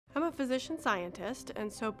I'm a physician scientist,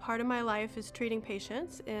 and so part of my life is treating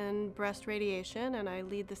patients in breast radiation, and I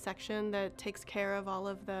lead the section that takes care of all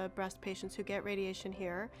of the breast patients who get radiation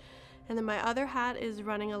here. And then my other hat is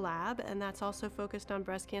running a lab, and that's also focused on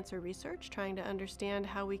breast cancer research, trying to understand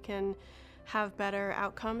how we can have better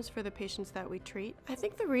outcomes for the patients that we treat. I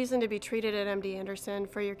think the reason to be treated at MD Anderson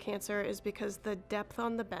for your cancer is because the depth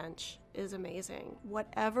on the bench is amazing.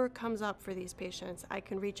 Whatever comes up for these patients, I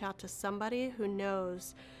can reach out to somebody who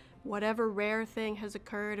knows whatever rare thing has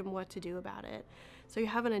occurred and what to do about it. So you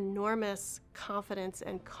have an enormous confidence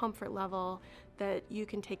and comfort level that you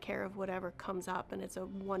can take care of whatever comes up, and it's a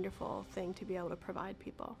wonderful thing to be able to provide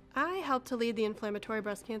people. I helped to lead the inflammatory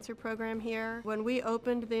breast cancer program here. When we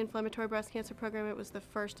opened the inflammatory breast cancer program, it was the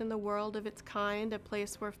first in the world of its kind, a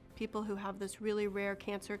place where people who have this really rare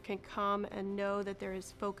cancer can come and know that there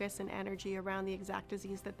is focus and energy around the exact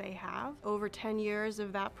disease that they have. Over 10 years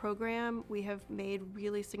of that program, we have made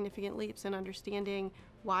really significant leaps in understanding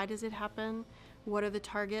why does it happen, what are the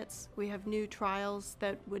targets. We have new trials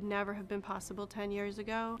that would never have been possible 10 years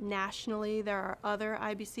ago. Nationally, there are other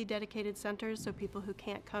IBC dedicated centers, so people who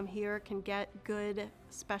can't come here can get good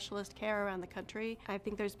specialist care around the country. I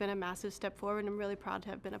think there's been a massive step forward, and I'm really proud to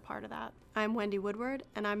have been a part of that. I'm Wendy Woodward,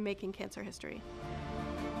 and I'm making cancer history.